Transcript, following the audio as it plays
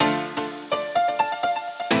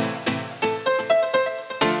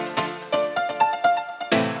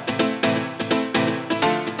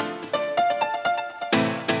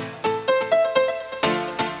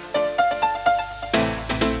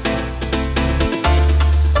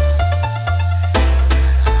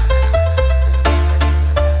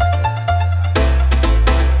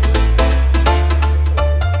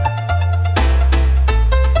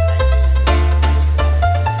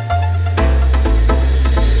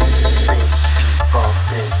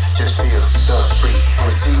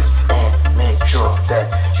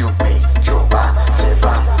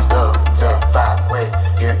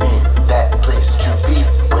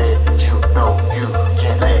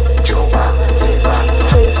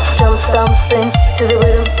to the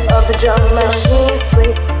rhythm of the drum machine.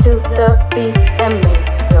 Sway to the beat and make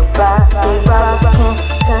your body rock. Can't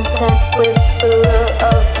content with the lure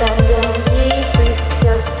of tendency. Free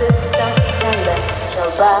your system and let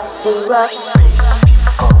your body rock.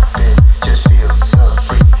 Just feel the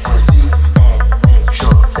frequency and make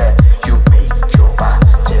sure that you make your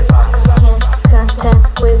body rock. Can't content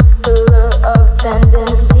with the lure of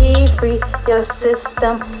tendency. Free your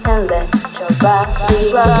system and let your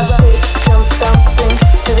body rock. Jump thumping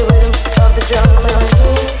to the rhythm of the drum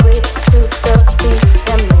machine. Sway to the beat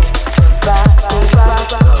and make your body rock.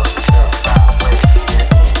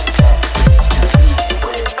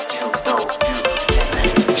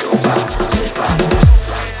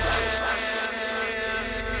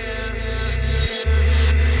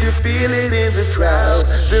 Feel it in the crowd,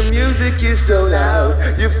 the music is so loud,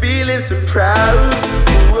 you're feeling so proud.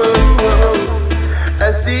 Whoa, whoa.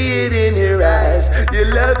 I see it in your eyes,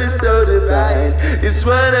 your love is so divine, it's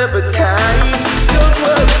one of a kind. Don't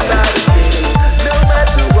worry about a thing, no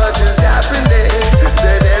matter what is happening,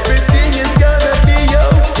 said everything is gonna be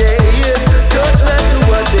okay. Don't matter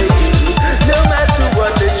what they do, no matter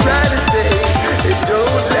what they try to say,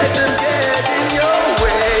 don't let them get in your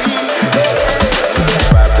way.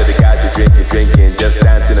 Drinking, just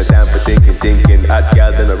dancing a damn for thinking. Hot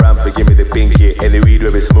gal in the ramp, give me the pinky. Any weed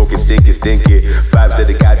where we smoking, stinky. Vibes that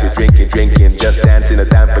they got you drinking. Just dancing a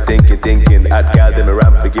damn for thinking. Hot gal in the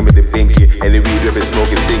ramp, give me the pinky. Any weed where we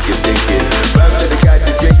smoking, stinky. Vibes that they got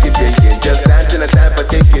you drinking. Just dancing a damn for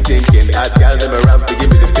thinking. Hot gal in the ramp,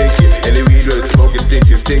 give me the pinky. Any weed where we smoking,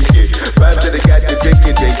 stinky. Vibes that they got you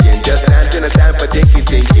drinking. Just dancing a damn for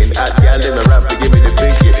thinking. Hot gal in the ramp, give me the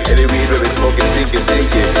pinky. Any weed where we smoking,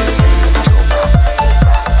 stinky.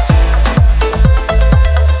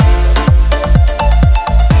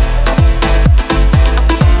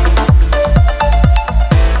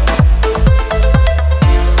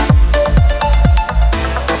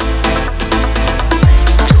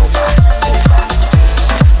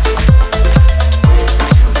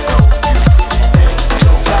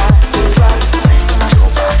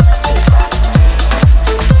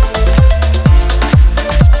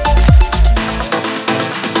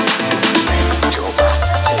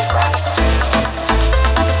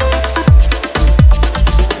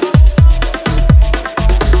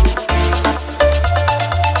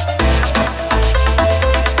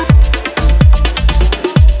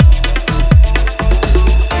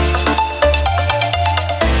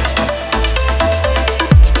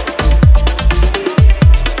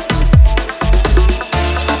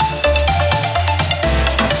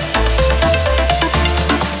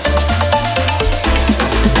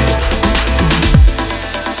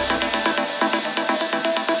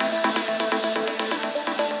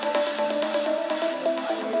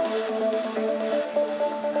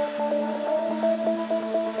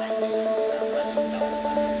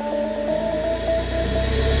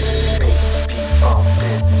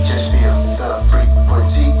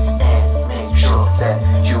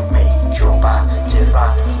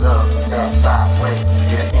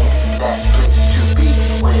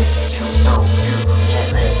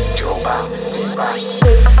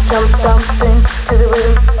 Jump thumping to the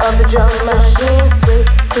rhythm of the drum machine. Sway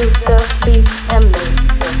to the beat and make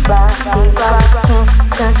your body rock. Can't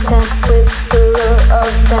content with the lure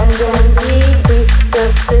of tendency. Free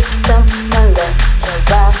your system and let your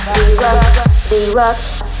body rock. D-rock,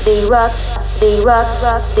 D-rock,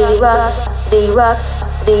 D-rock, D-rock, D-rock,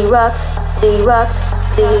 D-rock, D-rock,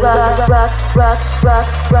 D-rock, rock, rock, rock,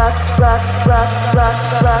 rock, rock, rock,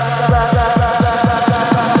 rock, rock, rock, rock.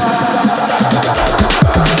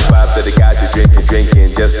 That they got you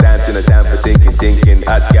drinking, just dancing a damn for thinking.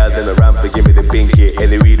 Hot gal in the ramp, give me the pinky.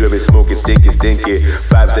 Any weed where we smoking, stinky.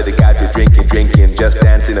 Vibes that they got you drinking, just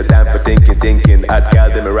dancing a damn for thinking. Hot gal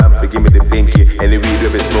in the ramp, give me the pinky. Any weed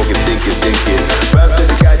where we smoking, stinky. Vibes that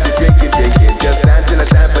they got you drinking, just dancing a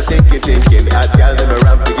damn for thinking. Hot gal in the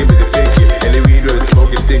ramp, give me the pinky. Any weed where we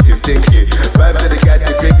smoking, stinky.